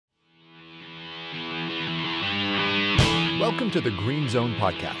Welcome to the Green Zone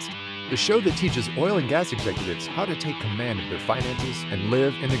Podcast, the show that teaches oil and gas executives how to take command of their finances and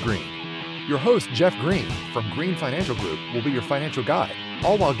live in the green. Your host, Jeff Green, from Green Financial Group, will be your financial guide,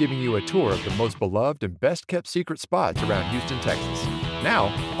 all while giving you a tour of the most beloved and best-kept secret spots around Houston, Texas. Now,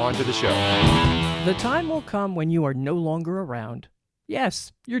 on to the show. The time will come when you are no longer around.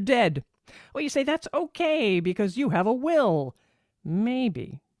 Yes, you're dead. Well, you say that's okay because you have a will.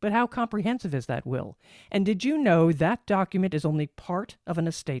 Maybe. But how comprehensive is that will? And did you know that document is only part of an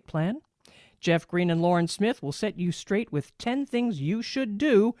estate plan? Jeff Green and Lauren Smith will set you straight with 10 things you should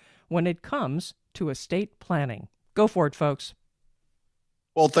do when it comes to estate planning. Go for it, folks.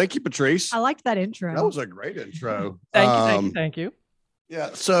 Well, thank you, Patrice. I liked that intro. That was a great intro. Thank you. Yeah.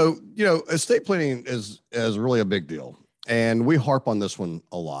 So, estate planning is really a big deal. And we harp on this one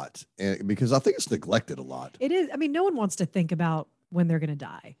a lot because I think it's neglected a lot. It is. I mean, no one wants to think about when they're going to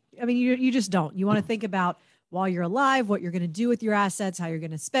die. I mean, you just don't. You want to think about while you're alive, what you're going to do with your assets, how you're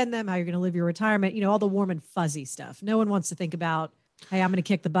going to spend them, how you're going to live your retirement, all the warm and fuzzy stuff. No one wants to think about, hey, I'm going to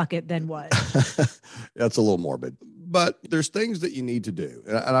kick the bucket, then what? That's a little morbid. But there's things that you need to do.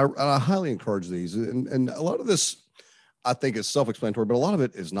 And I highly encourage these. And a lot of this, I think, is self-explanatory, but a lot of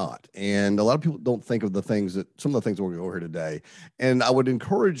it is not. And a lot of people don't think of some of the things that we're going to go over here today. And I would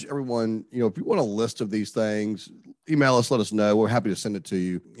encourage everyone, if you want a list of these things, email us, let us know. We're happy to send it to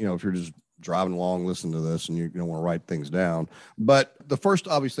you. If you're just driving along, listening to this and you don't want to write things down. But the first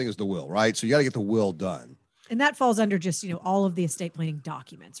obvious thing is the will, right? So you got to get the will done. And that falls under just, all of the estate planning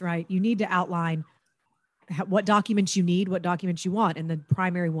documents, right? You need to outline what documents you need, what documents you want. And the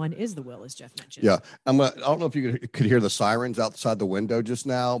primary one is the will, as Jeff mentioned. Yeah. I don't know if you could hear the sirens outside the window just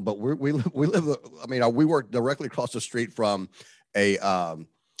now, but we work directly across the street from a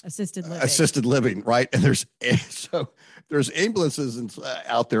assisted living, right? And there's ambulances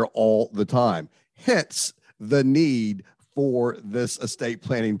out there all the time. Hence the need for this estate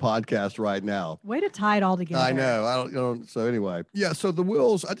planning podcast right now. Way to tie it all together. I know. So anyway, yeah. So the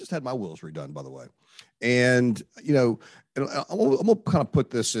wills, I just had my wills redone, by the way. And, I'm going to kind of put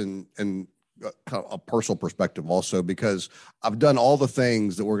this in kind of a personal perspective also, because I've done all the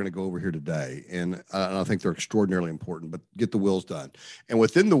things that we're going to go over here today. And I think they're extraordinarily important, but get the wills done. And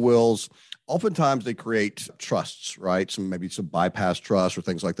within the wills, oftentimes they create trusts, right? Maybe some bypass trusts or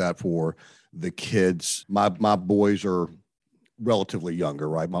things like that for the kids. My boys are relatively younger,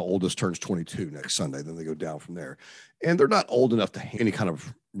 right? My oldest turns 22 next Sunday. Then they go down from there. And they're not old enough to have any kind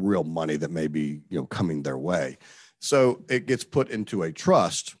of real money that may be, coming their way. So it gets put into a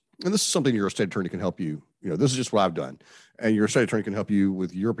trust. And this is something your estate attorney can help you. This is just what I've done. And your estate attorney can help you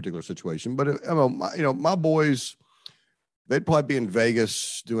with your particular situation. But, my boys, they'd probably be in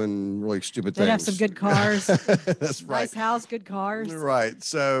Vegas doing really stupid things. They'd have some good cars. That's right. Nice house, good cars. Right.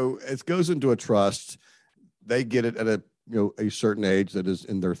 So it goes into a trust. They get it at a certain age that is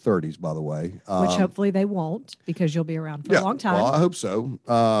in their 30s, by the way. Which hopefully they won't, because you'll be around for a long time. Well, I hope so.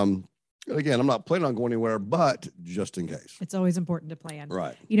 Again, I'm not planning on going anywhere, but just in case. It's always important to plan.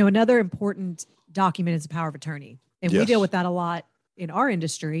 Right. Another important document is a power of attorney. And we deal with that a lot in our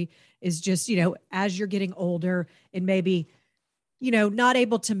industry, is just, as you're getting older and maybe, not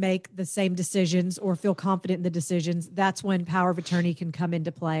able to make the same decisions or feel confident in the decisions, that's when power of attorney can come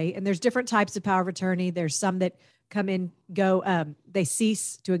into play. And there's different types of power of attorney. There's some that come in, they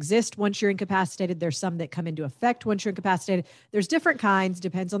cease to exist once you're incapacitated. There's some that come into effect once you're incapacitated. There's different kinds,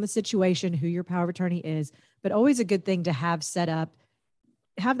 depends on the situation, who your power of attorney is, but always a good thing to have set up.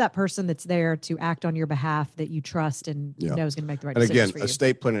 Have that person that's there to act on your behalf that you trust and know is going to make the right decisions. And again,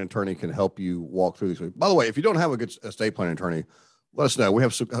 estate planning attorney can help you walk through these. By the way, if you don't have a good estate planning attorney, let us know. We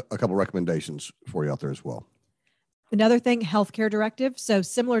have a couple of recommendations for you out there as well. Another thing, healthcare directive. So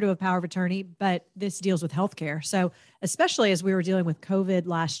similar to a power of attorney, but this deals with healthcare. So especially as we were dealing with COVID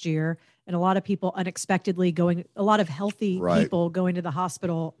last year and a lot of people unexpectedly a lot of healthy people going to the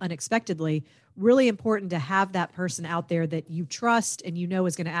hospital unexpectedly, really important to have that person out there that you trust and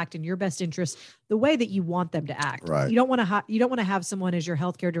is going to act in your best interest the way that you want them to act. Right. You don't want to have someone as your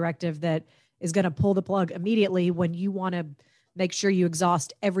healthcare directive that is going to pull the plug immediately when you want to make sure you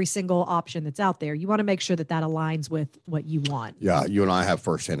exhaust every single option that's out there. You want to make sure that aligns with what you want. Yeah, you and I have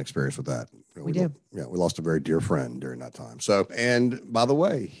firsthand experience with that. We do. Yeah, we lost a very dear friend during that time. So, and by the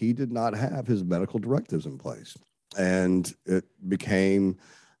way, he did not have his medical directives in place. And it became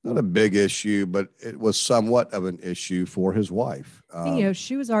not a big issue, but it was somewhat of an issue for his wife.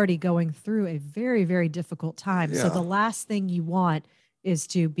 She was already going through a very, very difficult time. Yeah. So the last thing you want is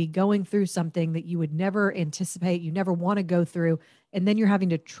to be going through something that you would never anticipate, you never want to go through, and then you're having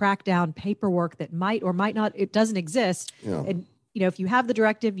to track down paperwork that might or might not, it doesn't exist. Yeah. And, if you have the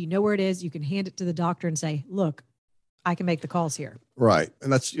directive, you know where it is, you can hand it to the doctor and say, look, I can make the calls here. Right.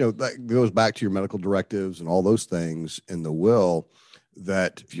 And that's, that goes back to your medical directives and all those things in the will,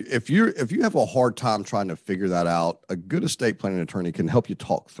 that if you have a hard time trying to figure that out, a good estate planning attorney can help you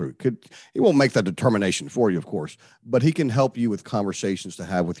talk through. He won't make that determination for you, of course, but he can help you with conversations to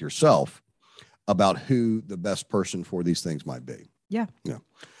have with yourself about who the best person for these things might be. Yeah. Yeah.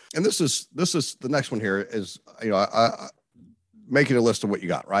 And this is the next one here is, I making a list of what you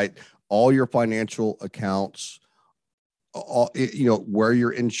got, right? All your financial accounts, where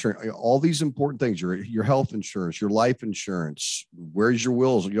your insurance, all these important things, your health insurance, your life insurance, where's your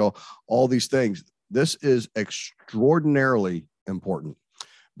wills, all these things. This is extraordinarily important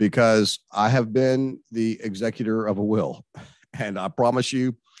because I have been the executor of a will, and I promise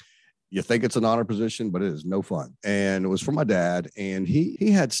you, you think it's an honor position, but it is no fun. And it was for my dad, and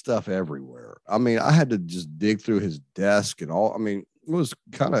he had stuff everywhere. I mean, I had to just dig through his desk and all. I mean, it was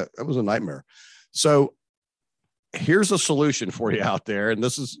a nightmare. So here's a solution for you out there. And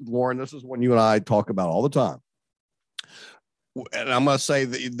this is, Lauren, this is one you and I talk about all the time. And I'm going to say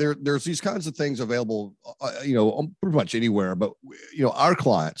that there's these kinds of things available, pretty much anywhere. But, our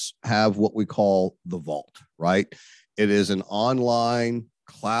clients have what we call the vault, right? It is an online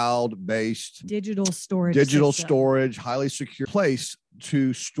cloud-based digital storage, highly secure place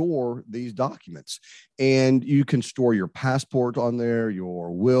to store these documents. And you can store your passport on there,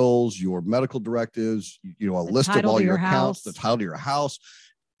 your wills, your medical directives, a list of all your accounts, the title to your house.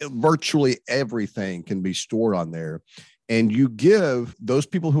 Virtually everything can be stored on there. And you give those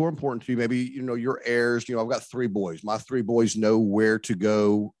people who are important to you, maybe, your heirs, I've got 3 boys. My 3 boys know where to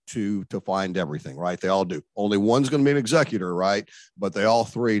go to find everything, right? They all do. Only one's going to be an executor, right? But they all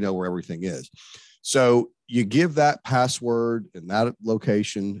 3 know where everything is. So you give that password and that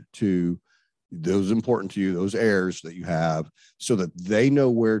location to those important to you, those heirs that you have, so that they know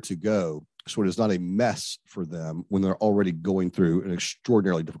where to go. So it is not a mess for them when they're already going through an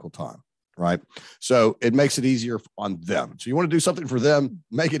extraordinarily difficult time. Right. So it makes it easier on them. So you want to do something for them,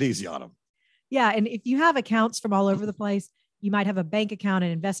 make it easy on them. Yeah. And if you have accounts from all over the place, you might have a bank account, an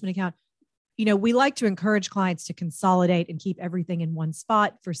investment account. We like to encourage clients to consolidate and keep everything in one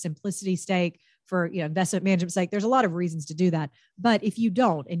spot for simplicity's sake, for investment management's sake. There's a lot of reasons to do that. But if you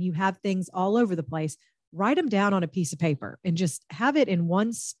don't, and you have things all over the place, write them down on a piece of paper and just have it in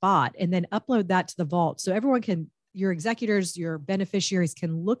one spot, and then upload that to the vault. So everyone your executors, your beneficiaries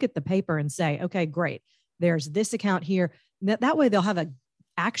can look at the paper and say, okay, great, there's this account here. That way they'll have an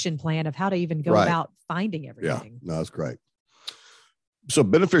action plan of how to even go about finding everything. Yeah, no, that's great. So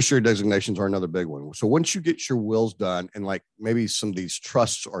beneficiary designations are another big one. So once you get your wills done, and like maybe some of these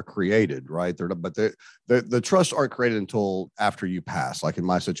trusts are created, right? The trusts aren't created until after you pass. Like in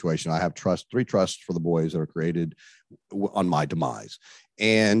my situation, I have 3 trusts for the boys that are created on my demise.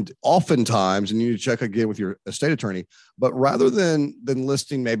 And oftentimes, and you need to check again with your estate attorney, but rather than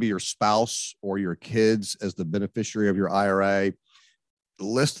listing maybe your spouse or your kids as the beneficiary of your IRA,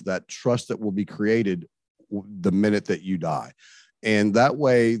 list that trust that will be created the minute that you die. And that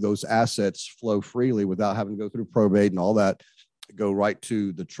way, those assets flow freely without having to go through probate and all that, go right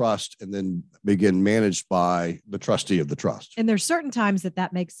to the trust and then begin managed by the trustee of the trust. And there's certain times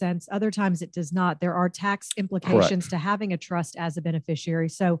that makes sense. Other times it does not. There are tax implications to having a trust as a beneficiary.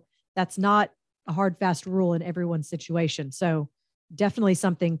 So that's not a hard, fast rule in everyone's situation. So definitely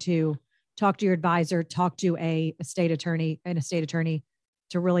something to talk to your advisor, talk to an estate attorney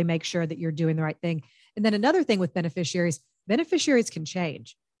to really make sure that you're doing the right thing. And then another thing with beneficiaries can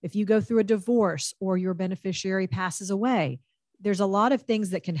change. If you go through a divorce or your beneficiary passes away, there's a lot of things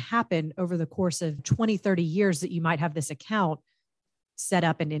that can happen over the course of 20, 30 years that you might have this account set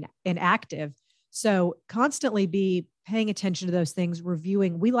up and active. So constantly be paying attention to those things,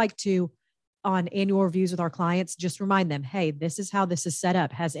 reviewing. We like to, on annual reviews with our clients, just remind them, hey, this is how this is set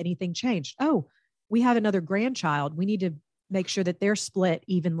up. Has anything changed? Oh, we have another grandchild. We need to make sure that they're split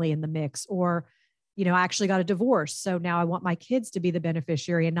evenly in the mix. Or, I actually got a divorce. So now I want my kids to be the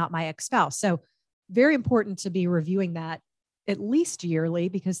beneficiary and not my ex-spouse. So very important to be reviewing that at least yearly,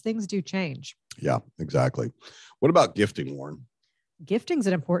 because things do change. Yeah, exactly. What about gifting, Warren? Gifting's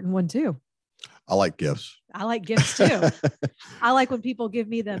an important one too. I like gifts. I like gifts too. I like when people give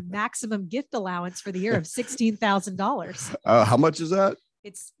me the maximum gift allowance for the year of $16,000. How much is that?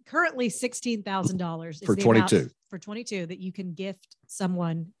 It's currently $16,000 for 22. For 22 that you can gift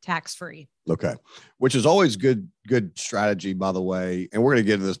someone tax-free. Okay. Which is always good strategy, by the way. And we're going to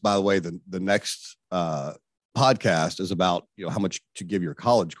get into this, by the way, the next podcast is about, how much to give your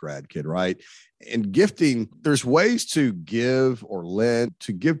college grad kid, right? And gifting, there's ways to give or lend,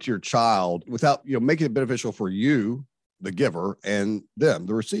 to give to your child without, making it beneficial for you, the giver and them,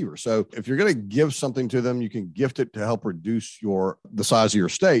 the receiver. So if you're going to give something to them, you can gift it to help reduce the size of your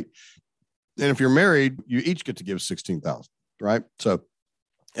estate. And if you're married, you each get to give 16,000, right? So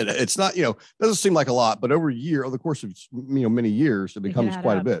it's not, doesn't seem like a lot, but over the course of, many years, it becomes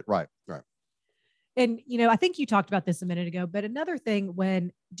quite a bit. Right. Right. And, I think you talked about this a minute ago, but another thing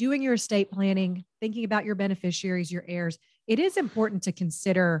when doing your estate planning, thinking about your beneficiaries, your heirs, it is important to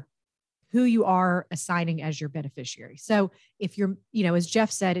consider who you are assigning as your beneficiary. So if you're, as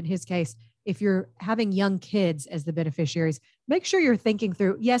Jeff said in his case, if you're having young kids as the beneficiaries, make sure you're thinking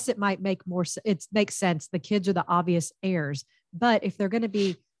through, yes, it might makes sense. The kids are the obvious heirs, but if they're going to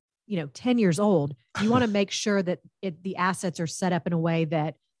be, 10 years old, you want to make sure that the assets are set up in a way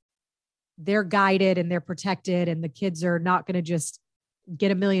that they're guided and they're protected, and the kids are not going to just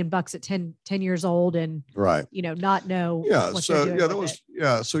get $1 million at 10 years old and, right. Not know. Yeah. What So they're doing with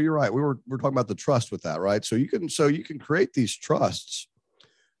it. So you're right. We're talking about the trust with that, right? So you can create these trusts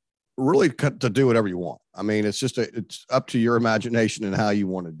really to do whatever you want. I mean, it's up to your imagination and how you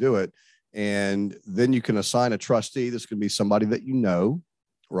want to do it. And then you can assign a trustee. This could be somebody that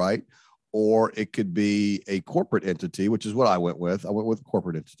right? Or it could be a corporate entity, which is what I went with. I went with a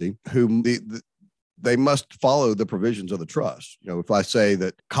corporate entity whom they must follow the provisions of the trust. If I say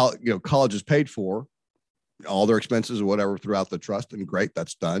that college is paid for, all their expenses or whatever throughout the trust, then great,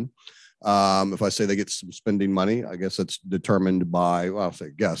 that's done. If I say they get some spending money, I guess it's determined by,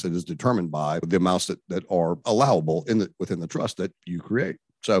 it is determined by the amounts that are allowable within the trust that you create.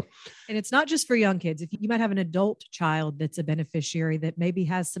 So, and it's not just for young kids. If you might have an adult child that's a beneficiary that maybe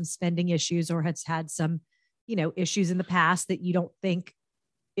has some spending issues or has had some, issues in the past that you don't think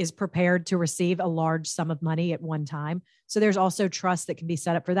is prepared to receive a large sum of money at one time. So there's also trust that can be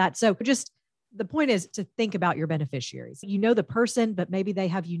set up for that. So just the point is to think about your beneficiaries. The person, but maybe they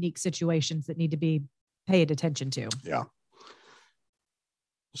have unique situations that need to be paid attention to. Yeah.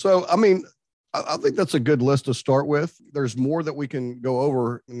 So, I think that's a good list to start with. There's more that we can go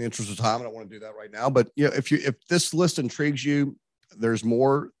over in the interest of time. I don't want to do that right now, but if this list intrigues you, there's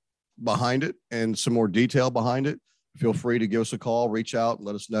more behind it and some more detail behind it. Feel free to give us a call, reach out, and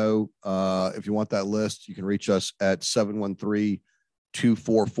let us know. If you want that list, you can reach us at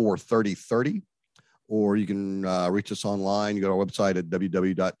 713-244-3030, or you can reach us online. You go to our website at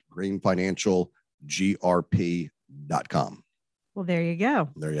www.greenfinancialgrp.com. Well, there you go.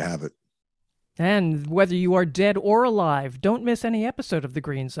 There you have it. And whether you are dead or alive, don't miss any episode of The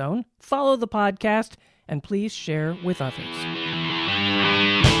Green Zone. Follow the podcast, and please share with others.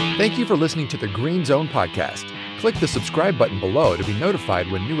 Thank you for listening to The Green Zone podcast. Click the subscribe button below to be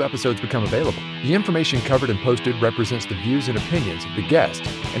notified when new episodes become available. The information covered and posted represents the views and opinions of the guest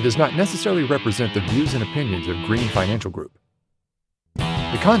and does not necessarily represent the views and opinions of Green Financial Group.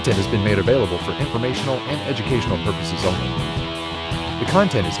 The content has been made available for informational and educational purposes only. The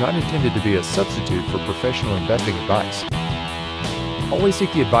content is not intended to be a substitute for professional investing advice. Always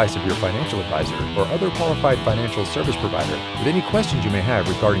seek the advice of your financial advisor or other qualified financial service provider with any questions you may have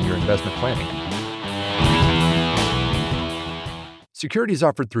regarding your investment planning. Securities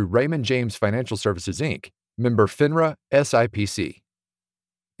offered through Raymond James Financial Services, Inc., member FINRA SIPC.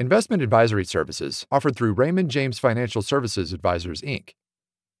 Investment advisory services offered through Raymond James Financial Services Advisors, Inc.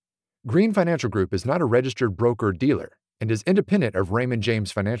 Green Financial Group is not a registered broker-dealer and is independent of Raymond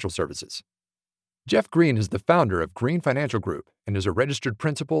James Financial Services. Jeff Green is the founder of Green Financial Group and is a registered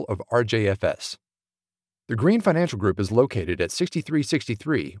principal of RJFS. The Green Financial Group is located at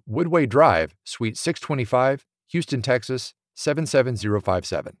 6363 Woodway Drive, Suite 625, Houston, Texas,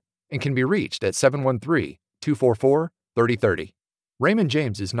 77057, and can be reached at 713-244-3030. Raymond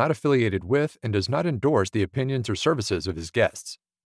James is not affiliated with and does not endorse the opinions or services of his guests.